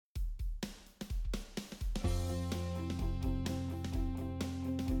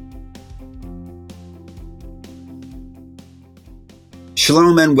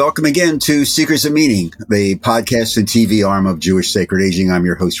Shalom and welcome again to Seekers of Meaning, the podcast and TV arm of Jewish Sacred Aging. I'm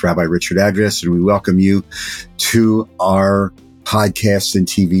your host, Rabbi Richard Adras, and we welcome you to our podcast and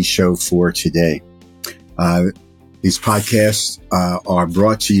TV show for today. These podcasts are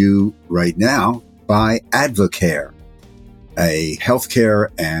brought to you right now by Advocare, a healthcare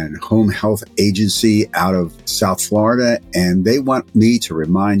and home health agency out of South Florida, and they want me to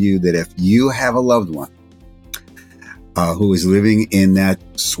remind you that if you have a loved one who is living in that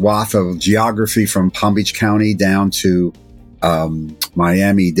swath of geography from Palm Beach County down to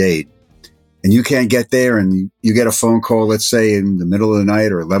Miami-Dade, and you can't get there, and you get a phone call, let's say in the middle of the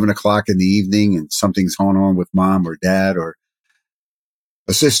night or 11 o'clock in the evening, and something's going on with mom or dad or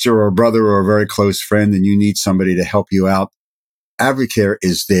a sister or a brother or a very close friend, and you need somebody to help you out, Advocare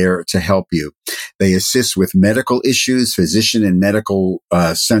is there to help you. They assist with medical issues, physician and medical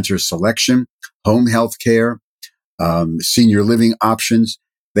center selection, home health care, senior living options.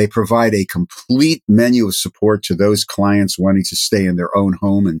 They provide a complete menu of support to those clients wanting to stay in their own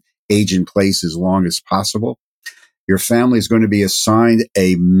home and age in place as long as possible. Your family is going to be assigned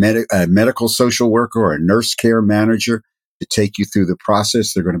a medical social worker or a nurse care manager to take you through the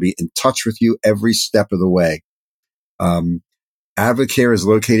process. They're going to be in touch with you every step of the way. Advocare is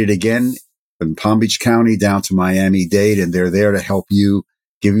located again in Palm Beach County down to Miami-Dade, and they're there to help you,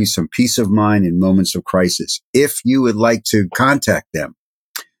 give you some peace of mind in moments of crisis. If you would like to contact them,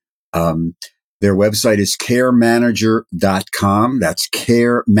 their website is caremanager.com. That's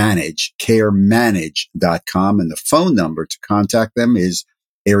caremanage.com. And the phone number to contact them is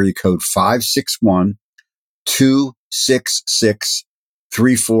area code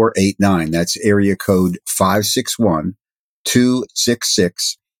 561-266-3489. That's area code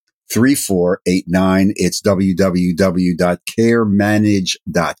 561-266-3489. It's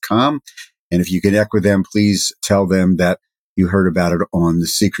www.caremanage.com. And if you connect with them, please tell them that you heard about it on the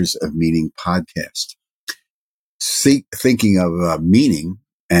Seekers of Meaning podcast. Thinking of meaning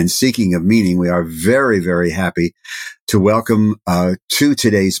and seeking of meaning, we are very, very happy to welcome to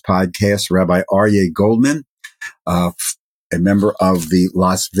today's podcast Rabbi Aryeh Goldman, a member of the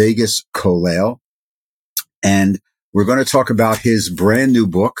Las Vegas Kollel. And we're going to talk about his brand new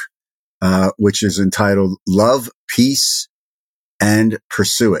book, which is entitled Love, Peace, and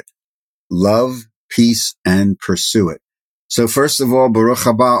Pursue It. Love, Peace, and Pursue It. So first of all, Baruch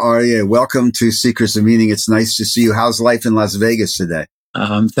haba, Aryeh, welcome to Seekers of Meaning. It's nice to see you. How's life in Las Vegas today?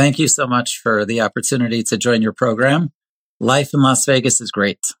 Thank you so much for the opportunity to join your program. Life in Las Vegas is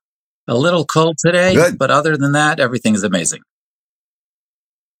great. A little cold today, Good. But other than that, everything is amazing.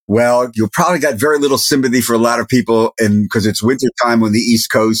 Well, you probably got very little sympathy for a lot of people, and because it's winter time on the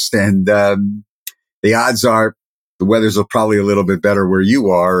East Coast, and the odds are the weather's probably a little bit better where you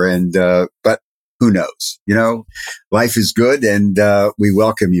are, and but who knows? You know, life is good, and we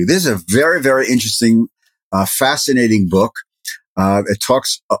welcome you. This is a very, very interesting, fascinating book. It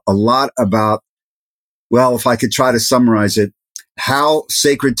talks a lot about, well, if I could try to summarize it, how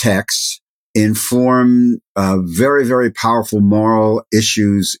sacred texts inform very, very powerful moral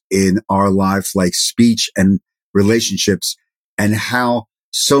issues in our life, like speech and relationships, and how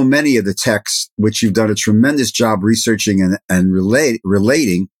so many of the texts, which you've done a tremendous job researching and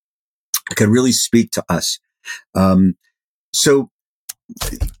relating, can really speak to us. So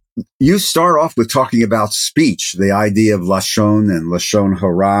you start off with talking about speech, the idea of Lashon and Lashon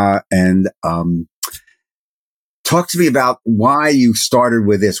Hara, and talk to me about why you started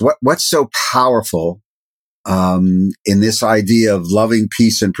with this. What's so powerful in this idea of loving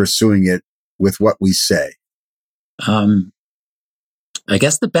peace and pursuing it with what we say? I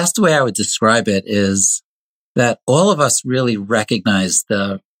guess the best way I would describe it is that all of us really recognize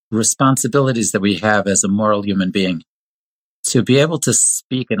the responsibilities that we have as a moral human being to be able to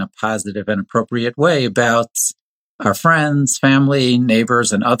speak in a positive and appropriate way about our friends, family,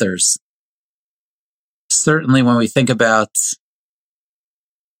 neighbors, and others. Certainly when we think about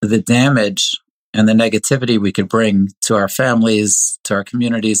the damage and the negativity we could bring to our families, to our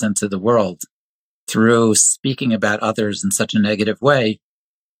communities, and to the world through speaking about others in such a negative way,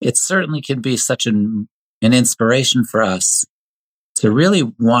 it certainly can be such an inspiration for us to really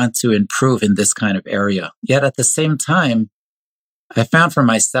want to improve in this kind of area. Yet at the same time, I found for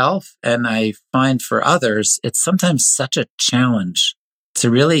myself, and I find for others, it's sometimes such a challenge to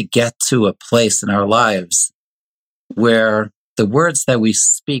really get to a place in our lives where the words that we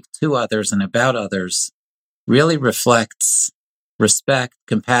speak to others and about others really reflects respect,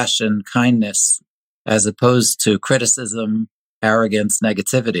 compassion, kindness, as opposed to criticism, arrogance,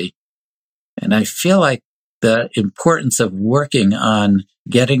 negativity. And I feel like the importance of working on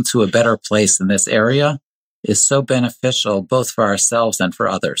getting to a better place in this area is so beneficial both for ourselves and for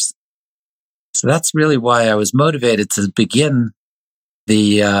others. So that's really why I was motivated to begin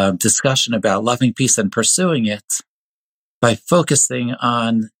the discussion about loving peace and pursuing it by focusing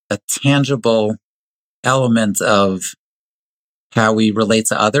on a tangible element of how we relate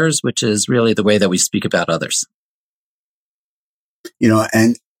to others, which is really the way that we speak about others.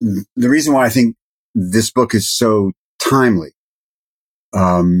 And the reason why I think this book is so timely,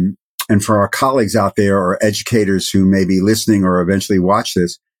 and for our colleagues out there or educators who may be listening or eventually watch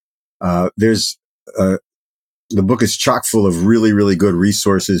this, the book is chock full of really, really good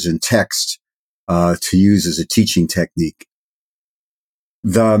resources and text to use as a teaching technique.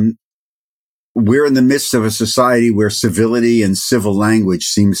 We're in the midst of a society where civility and civil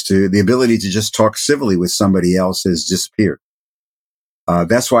language the ability to just talk civilly with somebody else has disappeared.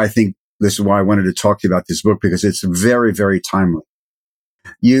 That's why I think this is why I wanted to talk to you about this book, because it's very, very timely.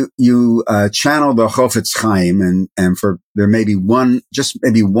 You channel the Chofetz Chaim, and for there may be one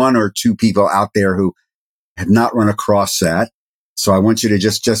or two people out there who have not run across that. So I want you to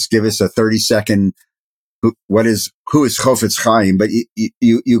just give us a 30-second, who is Chofetz Chaim? But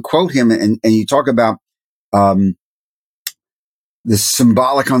you quote him and you talk about, the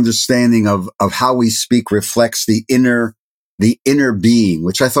symbolic understanding of how we speak reflects the inner being,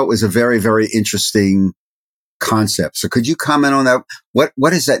 which I thought was a very, very interesting concept. So could you comment on that? What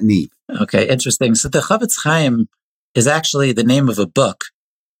does that mean? Okay, interesting. So the Chofetz Chaim is actually the name of a book,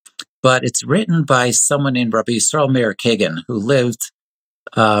 but it's written by someone named Rabbi Yisrael Meir Kagan, who lived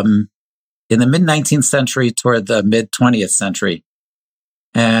in the mid-19th century toward the mid-20th century.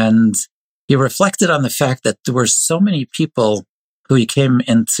 And he reflected on the fact that there were so many people who he came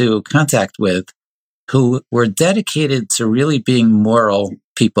into contact with who were dedicated to really being moral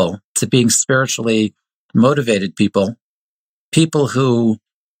people, to being spiritually motivated people who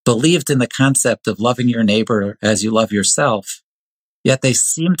believed in the concept of loving your neighbor as you love yourself, yet they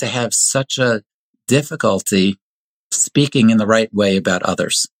seemed to have such a difficulty speaking in the right way about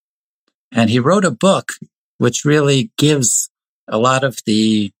others. And he wrote a book which really gives a lot of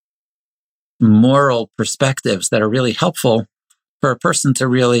the moral perspectives that are really helpful for a person to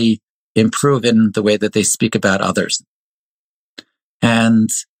really improve in the way that they speak about others. And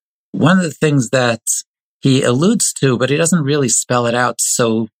one of the things that he alludes to, but he doesn't really spell it out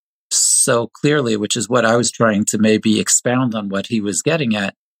so clearly, which is what I was trying to maybe expound on what he was getting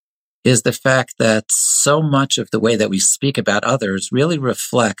at, is the fact that so much of the way that we speak about others really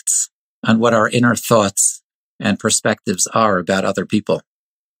reflects on what our inner thoughts and perspectives are about other people.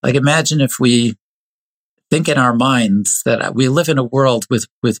 Like, imagine if we think in our minds that we live in a world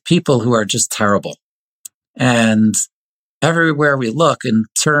with people who are just terrible. And everywhere we look and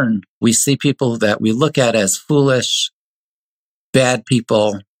turn, we see people that we look at as foolish, bad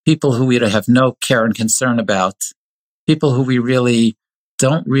people who we have no care and concern about, people who we really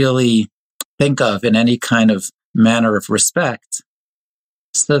don't really think of in any kind of manner of respect.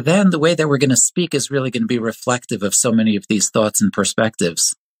 So then the way that we're going to speak is really going to be reflective of so many of these thoughts and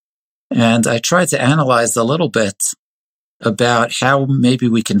perspectives. And I tried to analyze a little bit about how maybe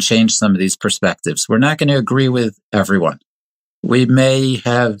we can change some of these perspectives. We're not going to agree with everyone. We may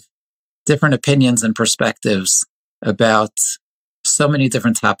have different opinions and perspectives about so many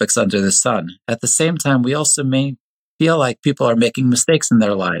different topics under the sun. At the same time, we also may feel like people are making mistakes in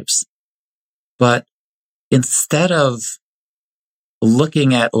their lives. But instead of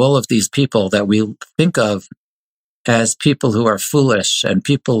looking at all of these people that we think of as people who are foolish and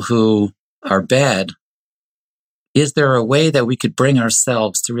people who are bad, is there a way that we could bring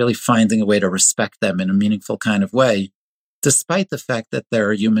ourselves to really finding a way to respect them in a meaningful kind of way, despite the fact that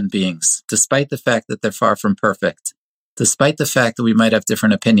they're human beings, despite the fact that they're far from perfect, despite the fact that we might have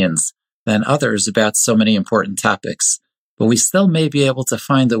different opinions than others about so many important topics, but we still may be able to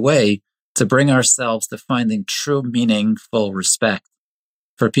find a way to bring ourselves to finding true, meaningful respect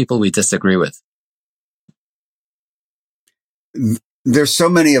for people we disagree with. There's so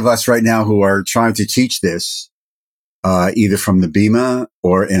many of us right now who are trying to teach this, either from the Bima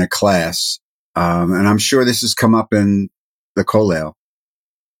or in a class. And I'm sure this has come up in the Kollel.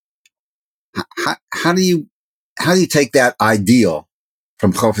 How do you take that ideal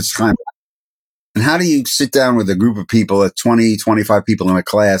from Chofetz Chaim? And how do you sit down with a group of people, 20, 25 people in a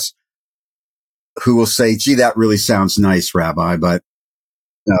class, who will say, gee, that really sounds nice, Rabbi, but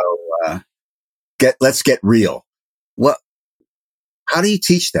let's get real. How do you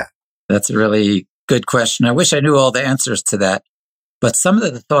teach that? That's a really good question. I wish I knew all the answers to that. But some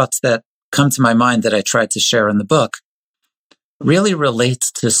of the thoughts that come to my mind that I tried to share in the book really relate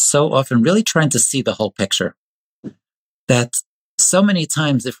to so often really trying to see the whole picture. That so many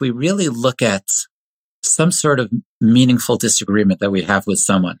times, if we really look at some sort of meaningful disagreement that we have with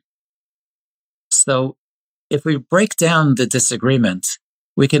someone. So if we break down the disagreement,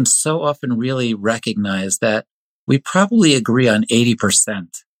 we can so often really recognize that we probably agree on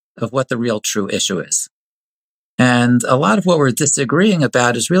 80% of what the real true issue is. And a lot of what we're disagreeing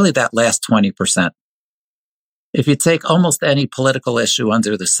about is really that last 20%. If you take almost any political issue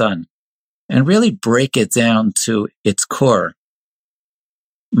under the sun and really break it down to its core,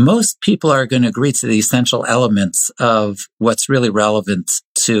 most people are going to agree to the essential elements of what's really relevant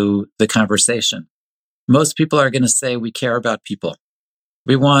to the conversation. Most people are going to say we care about people.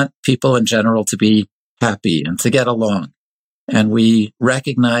 We want people in general to be happy and to get along. And we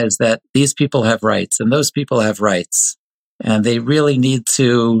recognize that these people have rights and those people have rights. And they really need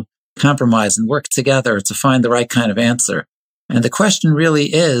to compromise and work together to find the right kind of answer. And the question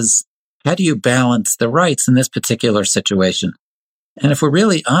really is, how do you balance the rights in this particular situation? And if we're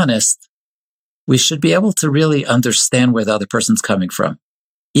really honest, we should be able to really understand where the other person's coming from,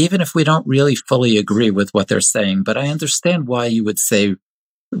 even if we don't really fully agree with what they're saying. But I understand why you would say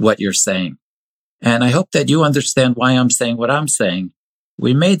what you're saying. And I hope that you understand why I'm saying what I'm saying.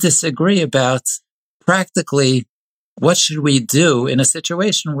 We may disagree about practically what should we do in a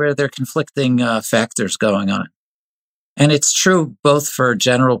situation where there are conflicting factors going on. And it's true both for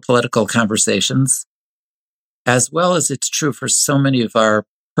general political conversations, as well as it's true for so many of our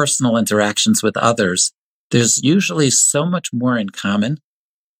personal interactions with others. There's usually so much more in common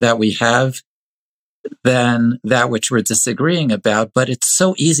that we have than that which we're disagreeing about, but it's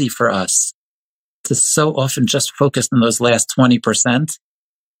so easy for us to so often just focus on those last 20%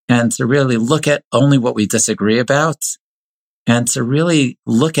 and to really look at only what we disagree about and to really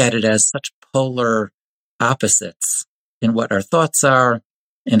look at it as such polar opposites in what our thoughts are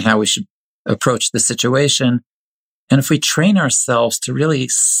and how we should approach the situation. And if we train ourselves to really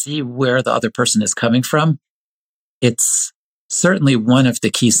see where the other person is coming from, it's certainly one of the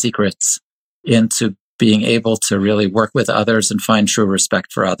key secrets into being able to really work with others and find true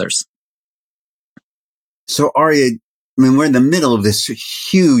respect for others. So, Aryeh, I mean, we're in the middle of this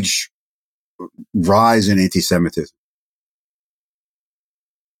huge rise in anti-Semitism.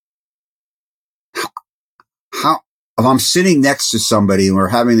 If I'm sitting next to somebody and we're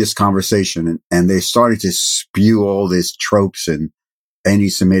having this conversation and they started to spew all these tropes and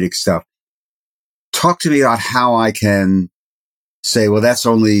anti-Semitic stuff, talk to me about how I can say, well, that's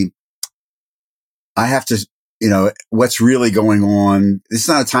only, I have to, what's really going on. It's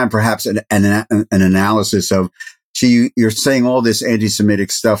not a time, perhaps, an analysis of, gee, you're saying all this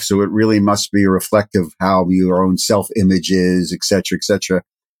anti-Semitic stuff, so it really must be reflective of how your own self-image is, et cetera, et cetera.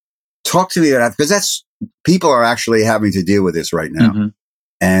 Talk to me about that, because that's, people are actually having to deal with this right now. Mm-hmm.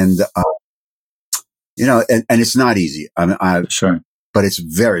 And, and it's not easy. Sure. But it's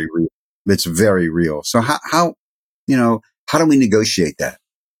very real. It's very real. So how do we negotiate that?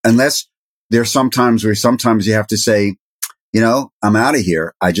 Unless there's sometimes you have to say, I'm out of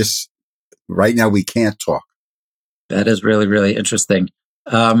here. Right now we can't talk. That is really, really interesting.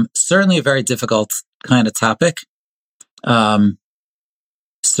 Certainly a very difficult kind of topic.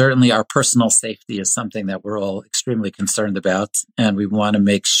 Certainly our personal safety is something that we're all extremely concerned about. And we want to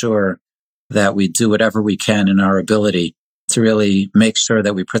make sure that we do whatever we can in our ability to really make sure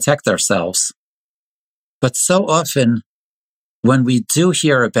that we protect ourselves. But so often, when we do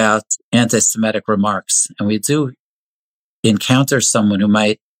hear about anti-Semitic remarks and we do encounter someone who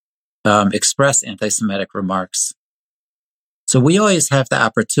might express anti-Semitic remarks, so we always have the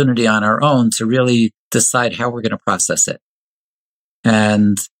opportunity on our own to really decide how we're going to process it.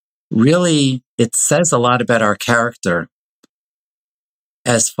 And really, it says a lot about our character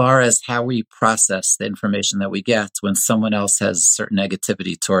as far as how we process the information that we get when someone else has certain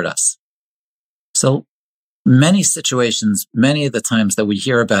negativity toward us. So many situations, many of the times that we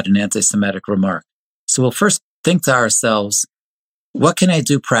hear about an anti-Semitic remark, so we'll first think to ourselves, what can I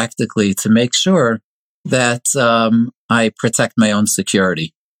do practically to make sure that I protect my own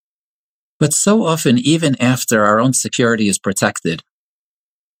security? But so often, even after our own security is protected,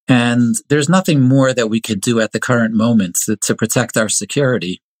 and there's nothing more that we could do at the current moment to protect our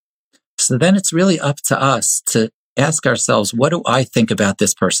security. So then it's really up to us to ask ourselves, what do I think about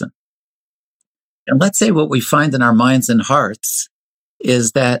this person? And let's say what we find in our minds and hearts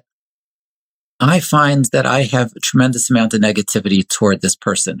is that I find that I have a tremendous amount of negativity toward this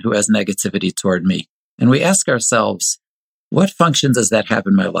person who has negativity toward me. And we ask ourselves, what function does that have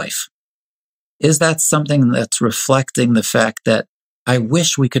in my life? Is that something that's reflecting the fact that I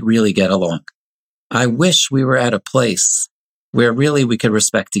wish we could really get along? I wish we were at a place where really we could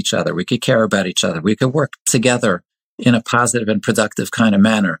respect each other. We could care about each other. We could work together in a positive and productive kind of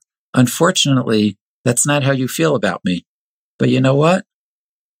manner. Unfortunately, That's not how you feel about me. But you know what?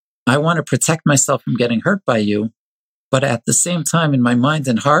 I want to protect myself from getting hurt by you. But at the same time, in my mind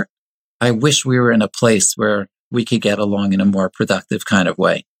and heart, I wish we were in a place where we could get along in a more productive kind of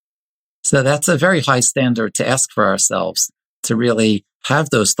way. So that's a very high standard to ask for ourselves, to really have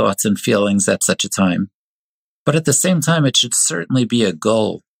those thoughts and feelings at such a time. But at the same time, it should certainly be a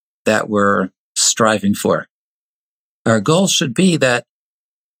goal that we're striving for. Our goal should be that,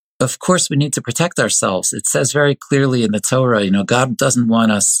 of course, we need to protect ourselves. It says very clearly in the Torah, God doesn't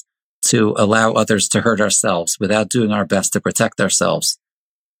want us to allow others to hurt ourselves without doing our best to protect ourselves.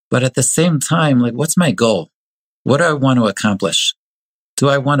 But at the same time, what's my goal? What do I want to accomplish? Do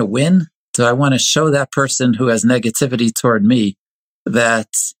I want to win? Do I want to show that person who has negativity toward me that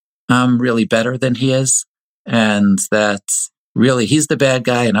I'm really better than he is, and that really he's the bad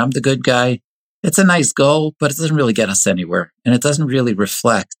guy and I'm the good guy? It's a nice goal, but it doesn't really get us anywhere. And it doesn't really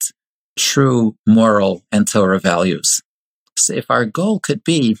reflect true moral and Torah values. So if our goal could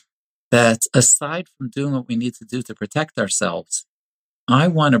be that aside from doing what we need to do to protect ourselves, I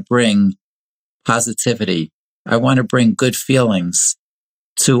want to bring positivity. I want to bring good feelings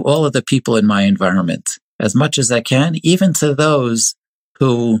to all of the people in my environment as much as I can, even to those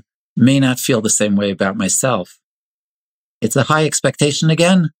who may not feel the same way about myself. It's a high expectation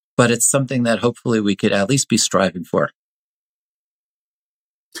again, but it's something that hopefully we could at least be striving for.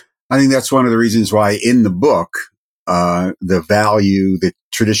 I think that's one of the reasons why in the book, the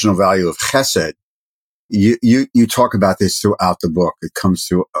traditional value of chesed, you talk about this throughout the book. It comes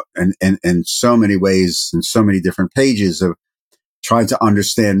through in so many ways and so many different pages of trying to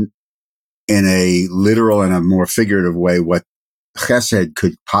understand in a literal and a more figurative way what chesed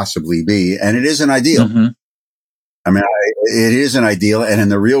could possibly be. And it is an ideal. Mm-hmm. I mean, it is an ideal. And in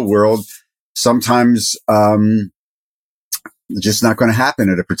the real world, sometimes it's just not going to happen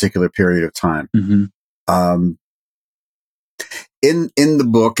at a particular period of time. Mm-hmm. In the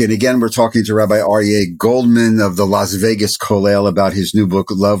book, and again, we're talking to Rabbi Aryeh Goldman of the Las Vegas Kollel about his new book,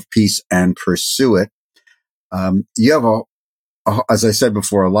 Love, Peace, and Pursue It. You have, as I said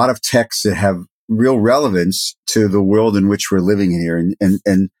before, a lot of texts that have real relevance to the world in which we're living here.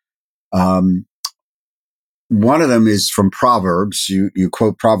 And one of them is from Proverbs. You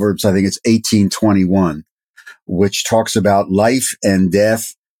quote Proverbs, I think it's 18:21, which talks about life and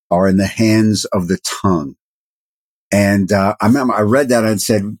death are in the hands of the tongue. And I remember I read that and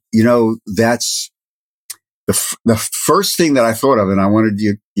said, that's the first thing that I thought of, and I wanted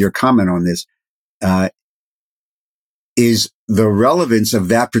your comment on this, is the relevance of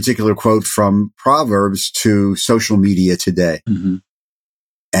that particular quote from Proverbs to social media today. Mm-hmm.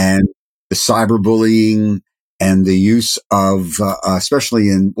 And the cyberbullying and the use of, especially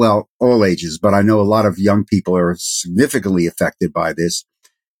in, all ages, but I know a lot of young people are significantly affected by this,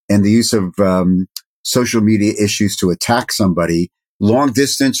 and the use of social media issues to attack somebody long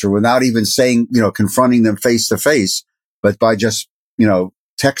distance or without even saying, confronting them face to face, but by just,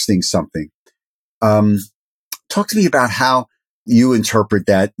 texting something. Talk to me about how you interpret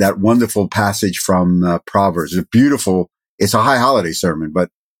that wonderful passage from Proverbs. It's a high holiday sermon, but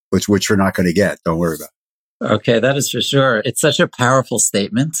which we're not going to get. Don't worry about it. Okay, that is for sure. It's such a powerful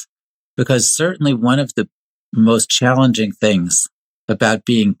statement, because certainly one of the most challenging things about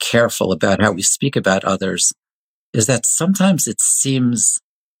being careful about how we speak about others is that sometimes it seems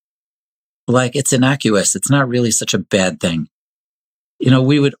like it's innocuous. It's not really such a bad thing.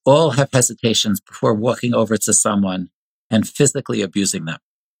 We would all have hesitations before walking over to someone and physically abusing them.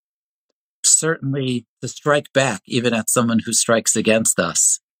 Certainly to strike back, even at someone who strikes against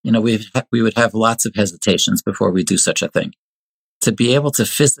us, we would have lots of hesitations before we do such a thing. To be able to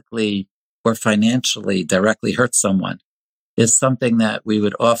physically or financially directly hurt someone is something that we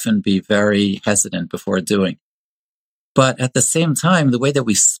would often be very hesitant before doing. But at the same time, the way that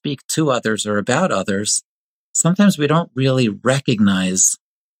we speak to others or about others, sometimes we don't really recognize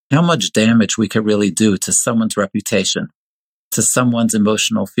how much damage we could really do to someone's reputation, to someone's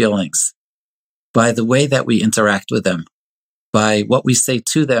emotional feelings, by the way that we interact with them, by what we say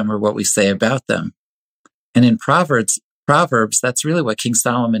to them or what we say about them. And in Proverbs, that's really what King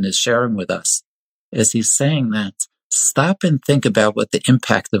Solomon is sharing with us, is he's saying that stop and think about what the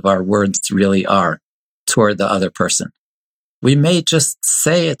impact of our words really are toward the other person. We may just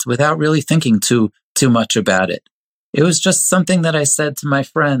say it without really thinking too much about it. It was just something that I said to my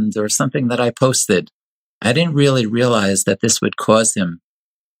friend or something that I posted. I didn't really realize that this would cause him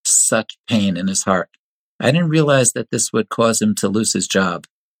such pain in his heart. I didn't realize that this would cause him to lose his job.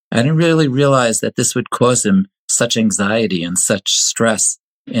 I didn't really realize that this would cause him such anxiety and such stress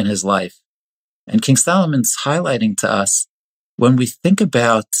in his life. And King Solomon's highlighting to us, when we think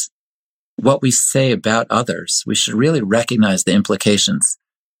about what we say about others. We should really recognize the implications.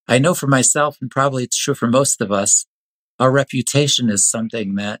 I know for myself, and probably it's true for most of us, our reputation is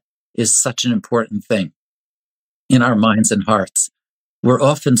something that is such an important thing in our minds and hearts. We're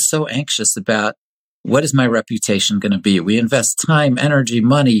often so anxious about, what is my reputation going to be? We invest time, energy,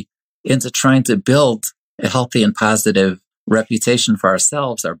 money into trying to build a healthy and positive reputation for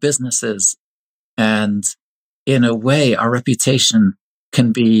ourselves, our businesses. And in a way, our reputation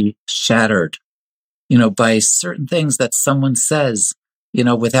can be shattered, by certain things that someone says,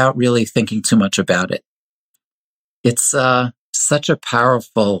 without really thinking too much about it. It's such a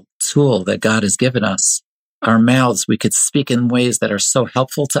powerful tool that God has given us. Our mouths, we could speak in ways that are so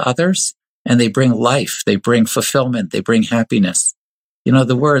helpful to others, and they bring life, they bring fulfillment, they bring happiness.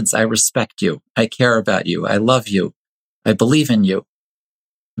 The words, I respect you, I care about you, I love you, I believe in you.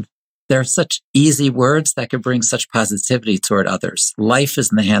 They're such easy words that could bring such positivity toward others. Life is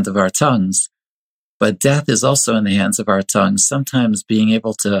in the hand of our tongues, but death is also in the hands of our tongues, sometimes being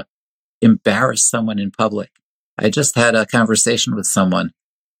able to embarrass someone in public. I just had a conversation with someone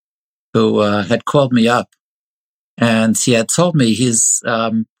who had called me up, and he had told me he's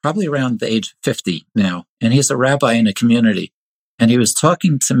probably around the age of 50 now, and he's a rabbi in a community. And he was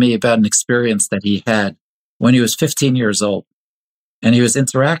talking to me about an experience that he had when he was 15 years old. And he was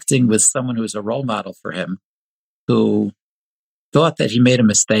interacting with someone who was a role model for him, who thought that he made a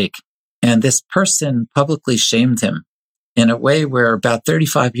mistake. And this person publicly shamed him in a way where about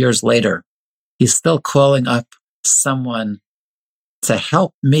 35 years later, he's still calling up someone to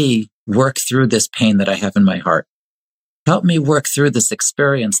help me work through this pain that I have in my heart. Help me work through this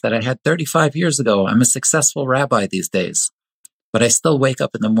experience that I had 35 years ago. I'm a successful rabbi these days, but I still wake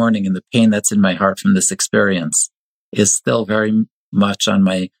up in the morning and the pain that's in my heart from this experience is still very much on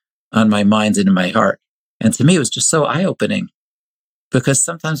my mind and in my heart. And to me, it was just so eye-opening, because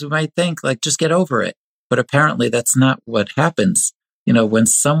sometimes we might think, like, just get over it. But apparently that's not what happens. When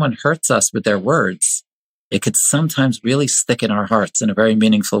someone hurts us with their words, it could sometimes really stick in our hearts in a very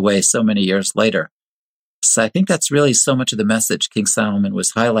meaningful way so many years later. So I think that's really so much of the message King Solomon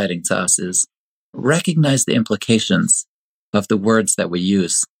was highlighting to us, is recognize the implications of the words that we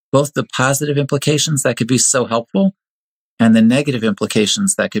use, both the positive implications that could be so helpful and the negative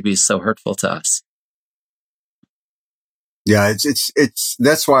implications that could be so hurtful to us. Yeah, it's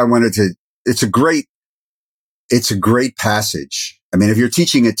that's why I wanted to. It's a great passage. I mean, if you're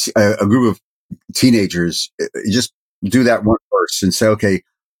teaching a group of teenagers, you just do that one verse and say, okay,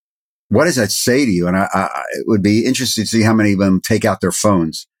 what does that say to you? And I it would be interesting to see how many of them take out their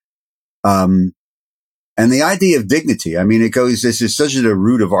phones. And the idea of dignity, I mean, this is such a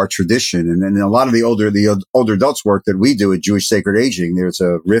root of our tradition. And a lot of the older adults work that we do at Jewish Sacred Aging, there's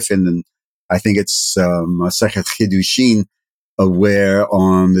a riff in, I think it's, Masechet Chiddushin, where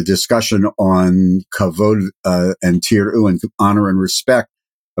on the discussion on kavod, and tir'u, and honor and respect,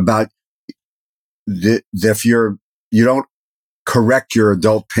 about if you don't correct your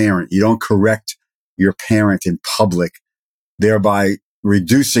adult parent, you don't correct your parent in public, thereby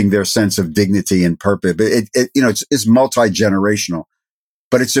reducing their sense of dignity and purpose. But it's multi-generational.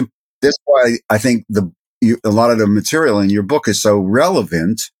 But that's why I think a lot of the material in your book is so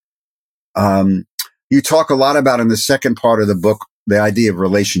relevant. You talk a lot about, in the second part of the book, the idea of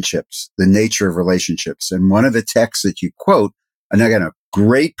relationships, the nature of relationships. And one of the texts that you quote, and again, a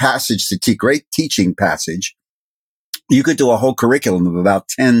great passage great teaching passage. You could do a whole curriculum of about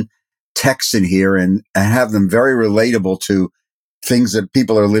 10 texts in here and have them very relatable to things that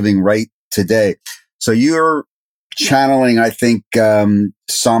people are living right today. So you're channeling, I think,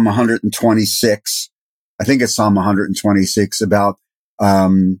 Psalm 126. I think it's Psalm 126 about,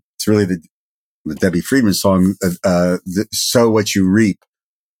 it's really the Debbie Friedman song, sow what you reap,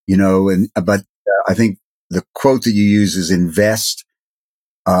 but I think the quote that you use is invest,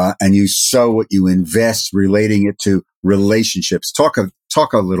 and you sow what you invest, relating it to relationships. Talk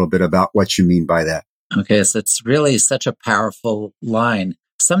a little bit about what you mean by that. Okay, so it's really such a powerful line.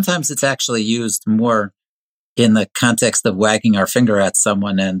 Sometimes it's actually used more in the context of wagging our finger at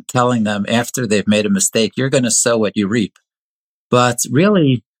someone and telling them after they've made a mistake, you're going to sow what you reap. But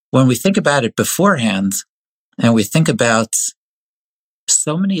really, when we think about it beforehand, and we think about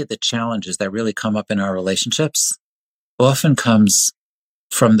so many of the challenges that really come up in our relationships, often comes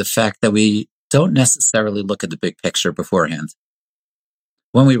from the fact that we don't necessarily look at the big picture beforehand.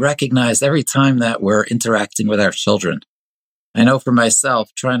 When we recognize every time that we're interacting with our children, I know for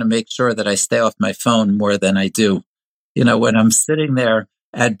myself, trying to make sure that I stay off my phone more than I do, when I'm sitting there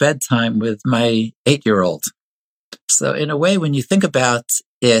at bedtime with my 8-year-old. So in a way, when you think about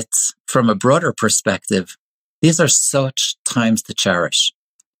it from a broader perspective, these are such times to cherish.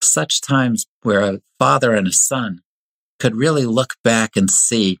 such times where a father and a son could really look back and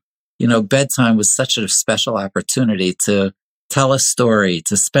see, bedtime was such a special opportunity to tell a story,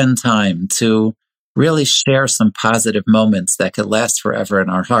 to spend time, to really share some positive moments that could last forever in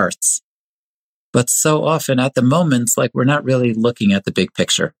our hearts. But so often at the moments, like, we're not really looking at the big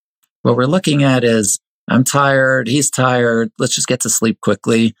picture. What we're looking at is, I'm tired, he's tired, let's just get to sleep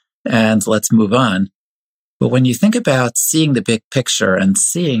quickly and let's move on. But when you think about seeing the big picture and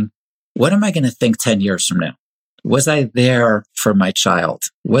seeing, what am I going to think 10 years from now? Was I there for my child?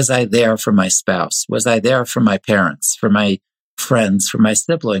 Was I there for my spouse? Was I there for my parents, for my friends, for my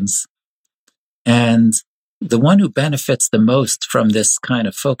siblings? And the one who benefits the most from this kind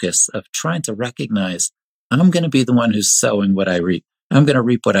of focus of trying to recognize, I'm going to be the one who's sowing what I reap. I'm going to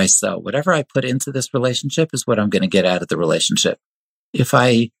reap what I sow. Whatever I put into this relationship is what I'm going to get out of the relationship. If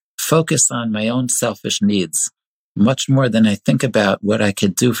I focus on my own selfish needs much more than I think about what I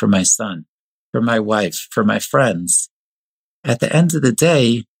could do for my son, for my wife, for my friends, at the end of the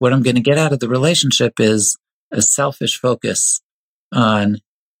day, what I'm going to get out of the relationship is a selfish focus on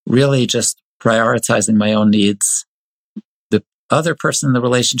really just prioritizing my own needs. The other person in the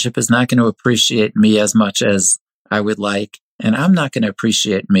relationship is not going to appreciate me as much as I would like, and I'm not going to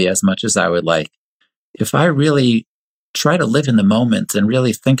appreciate me as much as I would like. If I really try to live in the moment and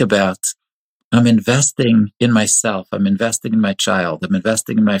really think about, I'm investing in myself, I'm investing in my child, I'm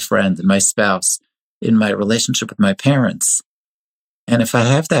investing in my friend, in my spouse, in my relationship with my parents. And if I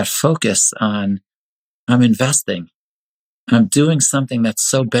have that focus on, I'm investing, I'm doing something that's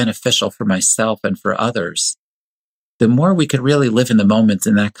so beneficial for myself and for others, the more we could really live in the moment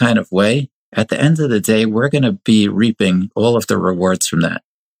in that kind of way, at the end of the day, we're going to be reaping all of the rewards from that.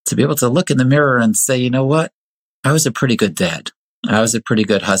 To be able to look in the mirror and say, you know what? I was a pretty good dad. I was a pretty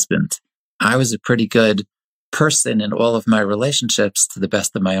good husband. I was a pretty good person in all of my relationships to the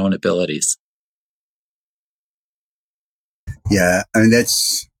best of my own abilities. Yeah, I mean,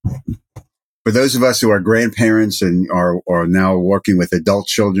 that's for those of us who are grandparents and are now working with adult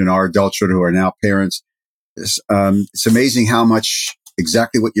children, our adult children who are now parents. It's amazing how much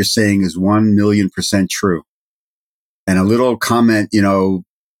exactly what you're saying is 1,000,000% true. And a little comment,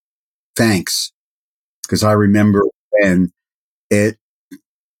 thanks, because I remember when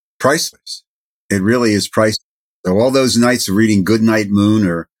priceless. It really is priceless. So all those nights of reading Goodnight Moon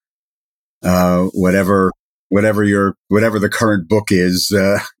or whatever the current book is,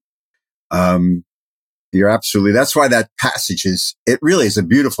 you're absolutely. That's why that passage it really is a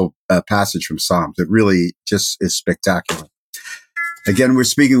beautiful passage from Psalms. It really just is spectacular. Again, we're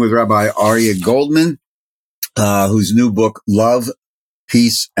speaking with Rabbi Aryeh Goldman, whose new book, Love,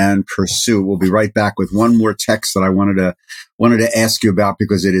 Peace, and Pursue. We'll be right back with one more text that I wanted to ask you about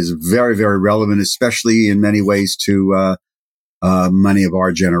because it is very, very relevant, especially in many ways to many of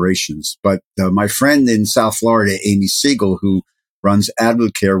our generations. But my friend in South Florida, Amy Siegel, who runs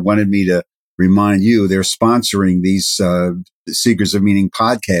AdvoCare, wanted me to remind you they're sponsoring these Seekers of Meaning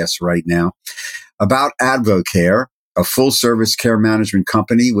podcasts right now about AdvoCare, a full-service care management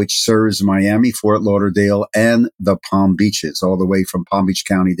company which serves Miami, Fort Lauderdale, and the Palm Beaches, all the way from Palm Beach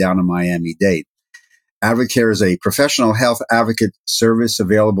County down to Miami-Dade. AdvoCare is a professional health advocate service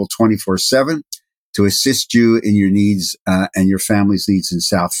available 24/7 to assist you in your needs and your family's needs in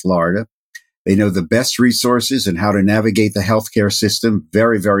South Florida. They know the best resources and how to navigate the healthcare system.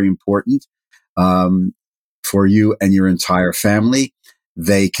 Very, very important for you and your entire family.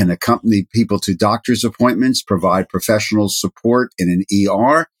 They can accompany people to doctor's appointments, provide professional support in an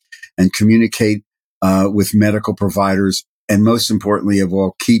ER, and communicate with medical providers. And most importantly of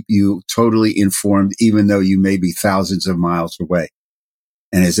all, keep you totally informed, even though you may be thousands of miles away.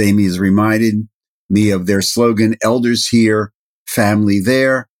 And as Amy has reminded me of their slogan, elders here, family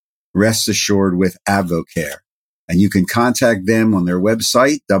there, rest assured with AdvoCare. And you can contact them on their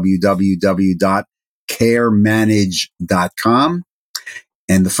website, www.caremanage.com.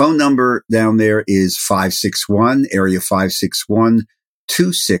 And the phone number down there is 561, area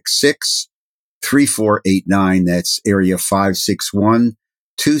 561-266-3489. That's area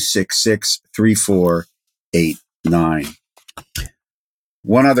 561-266-3489.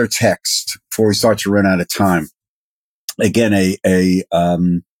 One other text before we start to run out of time. Again, a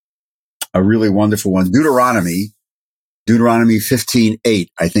really wonderful one. Deuteronomy 15:8,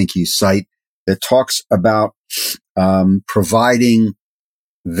 I think you cite, that talks about providing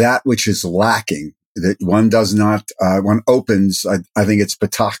that which is lacking, that one does not, one opens, I think it's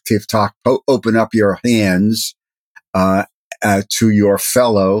Patach Tiftach, open up your hands to your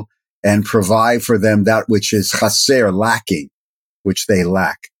fellow and provide for them that which is chaser, lacking, which they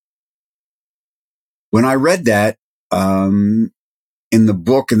lack. When I read that, in the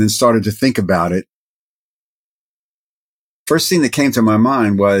book and then started to think about it, first thing that came to my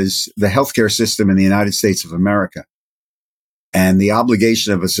mind was the healthcare system in the United States of America and the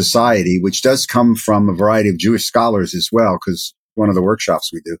obligation of a society, which does come from a variety of Jewish scholars as well, because one of the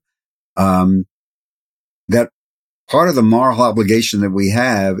workshops we do, that part of the moral obligation that we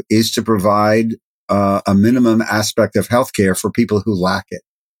have is to provide a minimum aspect of healthcare for people who lack it.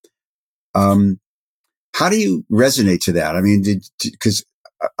 How do you resonate to that? I mean,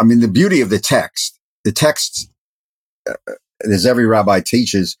 the beauty of the text, as every rabbi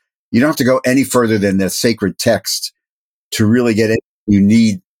teaches, you don't have to go any further than the sacred text to really get it you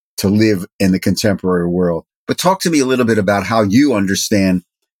need to live in the contemporary world. But talk to me a little bit about how you understand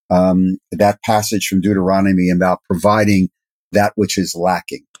that passage from Deuteronomy about providing that which is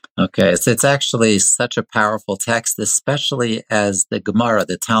lacking. Okay, so it's actually such a powerful text, especially as the Gemara,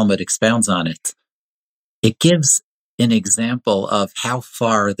 the Talmud, expounds on it. It gives an example of how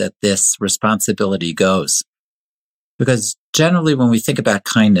far that this responsibility goes. Because generally when we think about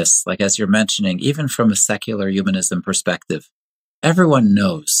kindness, like as you're mentioning, even from a secular humanism perspective, everyone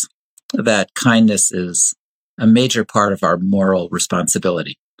knows that kindness is a major part of our moral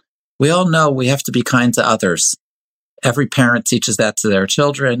responsibility. We all know we have to be kind to others. Every parent teaches that to their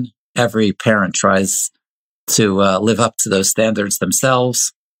children. Every parent tries to live up to those standards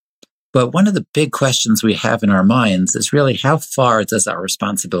themselves. But one of the big questions we have in our minds is really, how far does our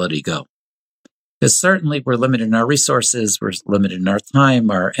responsibility go? Because certainly we're limited in our resources, we're limited in our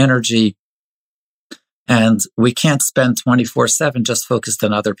time, our energy, and we can't spend 24/7 just focused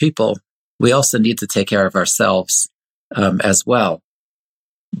on other people. We also need to take care of ourselves as well.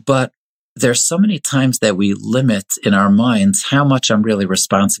 But there's so many times that we limit in our minds how much I'm really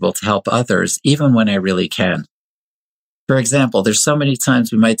responsible to help others, even when I really can. For example, there's so many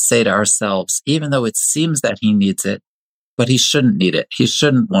times we might say to ourselves, even though it seems that he needs it, but he shouldn't need it. He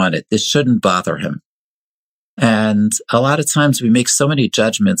shouldn't want it. This shouldn't bother him. And a lot of times we make so many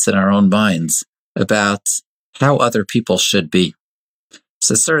judgments in our own minds about how other people should be.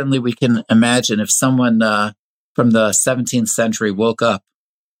 So certainly we can imagine if someone from the 17th century woke up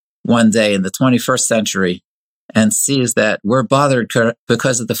one day in the 21st century and sees that we're bothered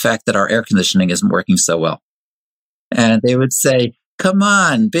because of the fact that our air conditioning isn't working so well. And they would say, come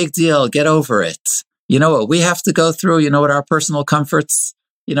on, big deal, get over it. You know what we have to go through? You know what our personal comforts,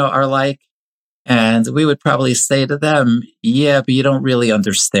 are like? And we would probably say to them, yeah, but you don't really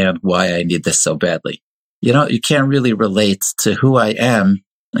understand why I need this so badly. You can't really relate to who I am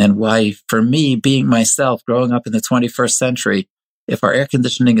and why, for me, being myself, growing up in the 21st century, if our air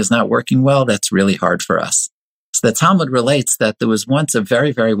conditioning is not working well, that's really hard for us. So the Talmud relates that there was once a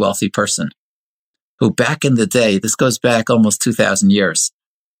very, very wealthy person who back in the day, this goes back almost 2,000 years.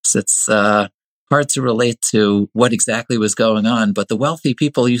 So it's hard to relate to what exactly was going on, but the wealthy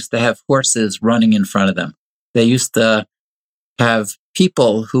people used to have horses running in front of them. They used to have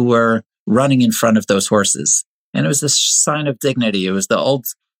people who were running in front of those horses. And it was a sign of dignity. It was the old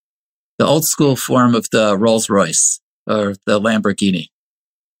school form of the Rolls Royce or the Lamborghini.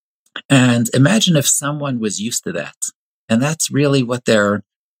 And imagine if someone was used to that. And that's really what their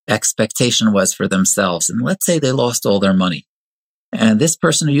expectation was for themselves. And let's say they lost all their money. And this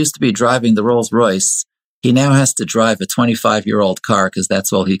person who used to be driving the Rolls Royce, he now has to drive a 25-year-old car because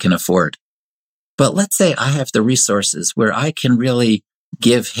that's all he can afford. But let's say I have the resources where I can really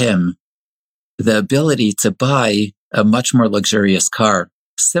give him the ability to buy a much more luxurious car,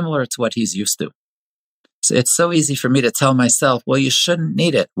 similar to what he's used to. So it's so easy for me to tell myself, well, you shouldn't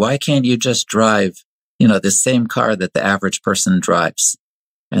need it. Why can't you just drive, the same car that the average person drives?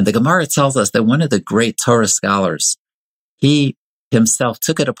 And the Gemara tells us that one of the great Torah scholars, he himself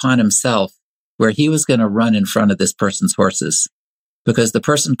took it upon himself where he was going to run in front of this person's horses because the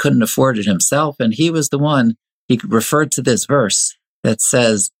person couldn't afford it himself. And he was the one, he referred to this verse that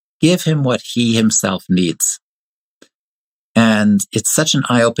says, give him what he himself needs. And it's such an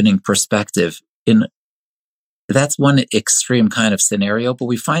eye-opening perspective. That's one extreme kind of scenario, but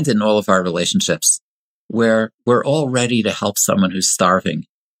we find it in all of our relationships where we're all ready to help someone who's starving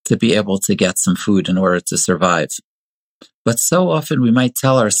to be able to get some food in order to survive. But so often we might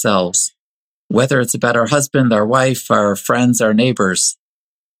tell ourselves, whether it's about our husband, our wife, our friends, our neighbors,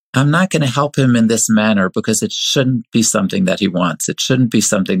 I'm not going to help him in this manner because it shouldn't be something that he wants. It shouldn't be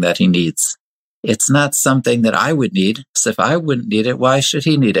something that he needs. It's not something that I would need. So if I wouldn't need it, why should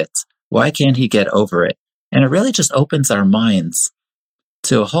he need it? Why can't he get over it? And it really just opens our minds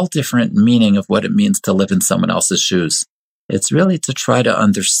to a whole different meaning of what it means to live in someone else's shoes. It's really to try to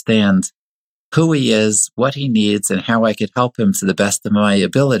understand who he is, what he needs, and how I could help him to the best of my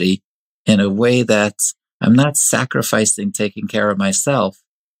ability in a way that I'm not sacrificing taking care of myself,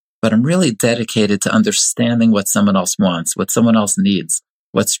 but I'm really dedicated to understanding what someone else wants, what someone else needs,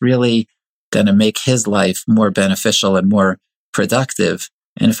 what's really going to make his life more beneficial and more productive.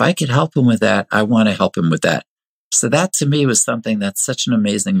 And if I could help him with that, I want to help him with that. So that to me was something that's such an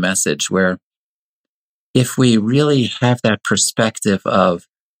amazing message, where if we really have that perspective of,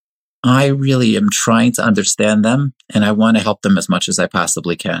 I really am trying to understand them and I want to help them as much as I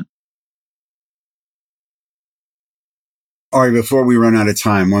possibly can. All right, before we run out of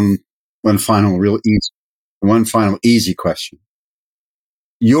time, one final easy question.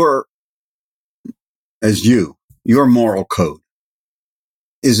 Your moral code,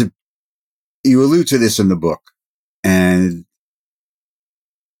 is it, you allude to this in the book, and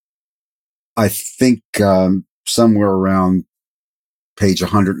I think somewhere around page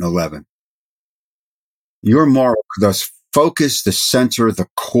 111. Your moral, thus focus, the center, the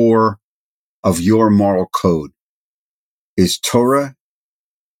core of your moral code is Torah,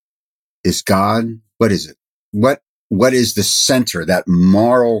 is God. What is it? What is the center, that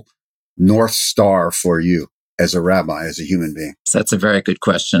moral North Star for you as a rabbi, as a human being? So that's a very good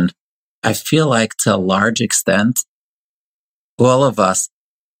question. I feel like to a large extent, all of us,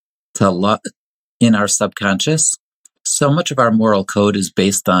 in our subconscious, so much of our moral code is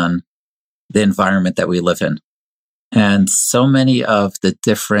based on the environment that we live in. And so many of the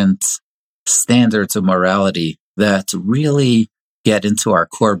different standards of morality that really get into our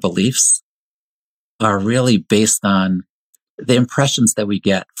core beliefs are really based on the impressions that we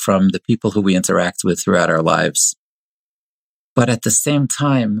get from the people who we interact with throughout our lives. But at the same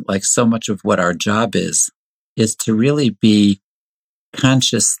time, like so much of what our job is to really be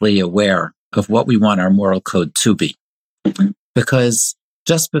consciously aware of what we want our moral code to be. Because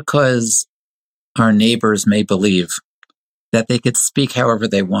just because our neighbors may believe that they could speak however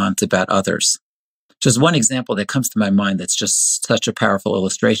they want about others. Just one example that comes to my mind that's just such a powerful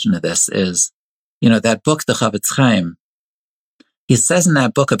illustration of this is, that book, the Chofetz Chaim. He says in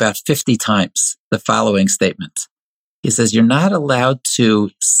that book about 50 times the following statement. He says, you're not allowed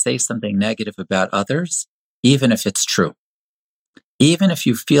to say something negative about others, even if it's true. Even if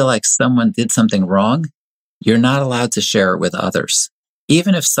you feel like someone did something wrong, you're not allowed to share it with others.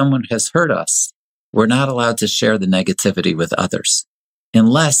 Even if someone has hurt us, we're not allowed to share the negativity with others,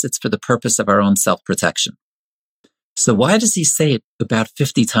 unless it's for the purpose of our own self-protection. So why does he say it about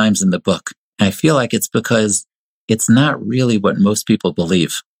 50 times in the book? I feel like it's because it's not really what most people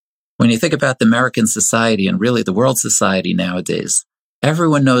believe. When you think about the American society and really the world society nowadays,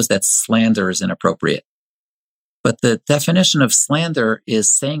 everyone knows that slander is inappropriate. But the definition of slander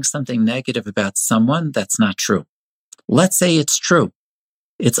is saying something negative about someone that's not true. Let's say it's true.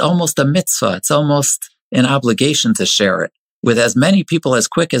 It's almost a mitzvah. It's almost an obligation to share it with as many people as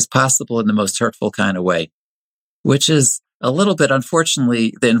quick as possible in the most hurtful kind of way, which is a little bit,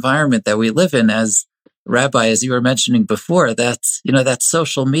 unfortunately, the environment that we live in. As Rabbi, as you were mentioning before, that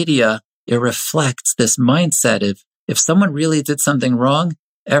social media, it reflects this mindset of, if someone really did something wrong,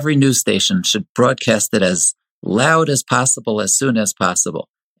 every news station should broadcast it as loud as possible, as soon as possible.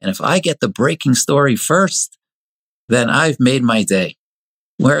 And if I get the breaking story first, then I've made my day.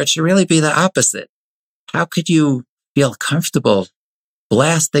 Where it should really be the opposite. How could you feel comfortable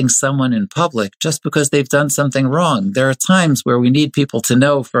blasting someone in public just because they've done something wrong? There are times where we need people to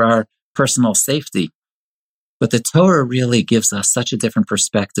know for our personal safety. But the Torah really gives us such a different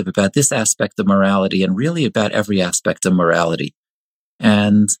perspective about this aspect of morality, and really about every aspect of morality.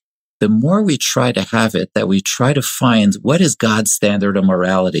 And the more we try to have it, that we try to find what is God's standard of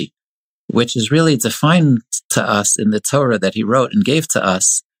morality, which is really defined to us in the Torah that he wrote and gave to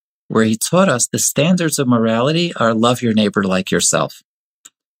us, where he taught us the standards of morality are love your neighbor like yourself.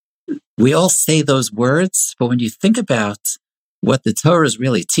 We all say those words, but when you think about what the Torah is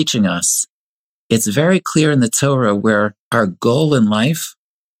really teaching us, it's very clear in the Torah where our goal in life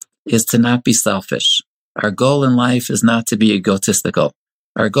is to not be selfish. Our goal in life is not to be egotistical.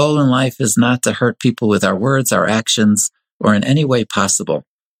 Our goal in life is not to hurt people with our words, our actions, or in any way possible.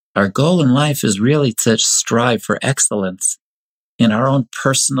 Our goal in life is really to strive for excellence in our own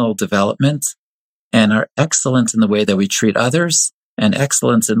personal development, and our excellence in the way that we treat others, and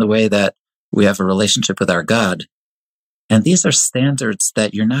excellence in the way that we have a relationship with our God. And these are standards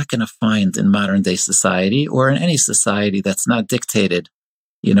that you're not going to find in modern day society, or in any society that's not dictated,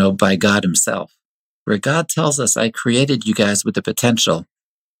 by God himself. Where God tells us, I created you guys with the potential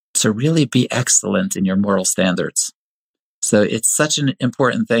to really be excellent in your moral standards. So it's such an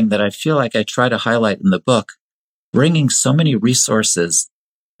important thing that I feel like I try to highlight in the book, bringing so many resources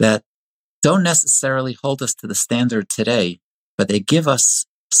that don't necessarily hold us to the standard today, but they give us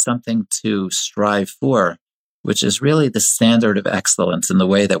something to strive for, which is really the standard of excellence in the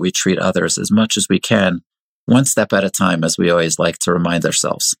way that we treat others as much as we can, one step at a time, as we always like to remind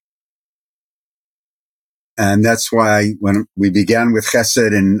ourselves. And that's why when we began with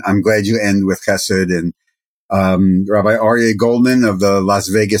Chesed, and I'm glad you end with Chesed, and Rabbi Aryeh Goldman of the Las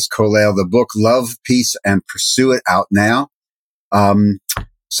Vegas Kollel, the book Love, Peace, and Pursue It, out now.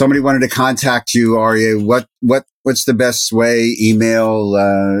 Somebody wanted to contact you, Aryeh. What's the best way?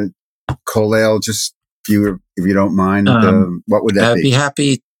 Email, Kollel, just if you don't mind. What would that be? I'd be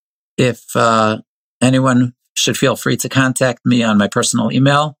happy if anyone should feel free to contact me on my personal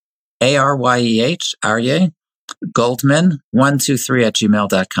email, ARYEH, Aryeh Goldman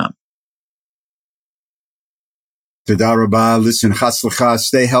 123@gmail.com. Toda Rabah. Listen, Chatzlacha,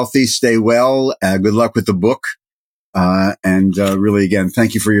 stay healthy, stay well. Good luck with the book. And really, again,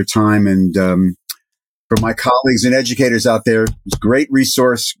 thank you for your time. And for my colleagues and educators out there, it's a great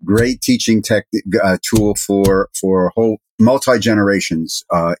resource, great teaching tool for whole multi-generations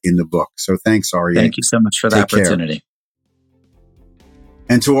in the book. So thanks, Aryeh. Thank you so much for the opportunity. Care.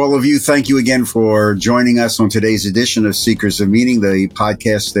 And to all of you, thank you again for joining us on today's edition of Seekers of Meaning, the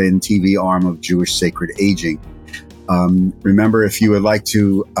podcast and TV arm of Jewish Sacred Aging. Remember, if you would like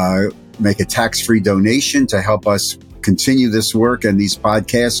to make a tax-free donation to help us continue this work and these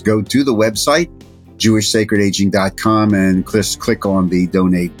podcasts, go to the website, jewishsacredaging.com, and click on the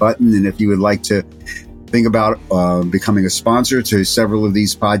donate button. And if you would like to think about becoming a sponsor to several of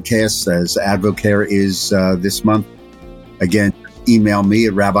these podcasts, as Advocare is this month, again, email me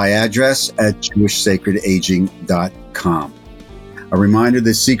at rabbiaddress@jewishsacredaging.com. A reminder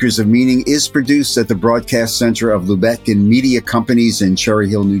that Seekers of Meaning is produced at the Broadcast Center of Lubetkin Media Companies in Cherry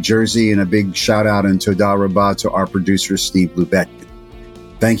Hill, New Jersey. And a big shout out and toda rabah to our producer, Steve Lubetkin.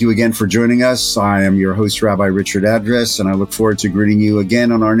 Thank you again for joining us. I am your host, Rabbi Richard Address, and I look forward to greeting you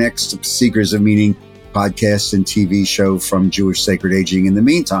again on our next Seekers of Meaning podcast and TV show from Jewish Sacred Aging. In the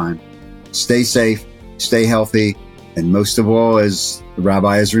meantime, stay safe, stay healthy, and most of all, as the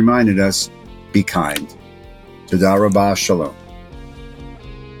Rabbi has reminded us, be kind. Toda Rabah, Shalom.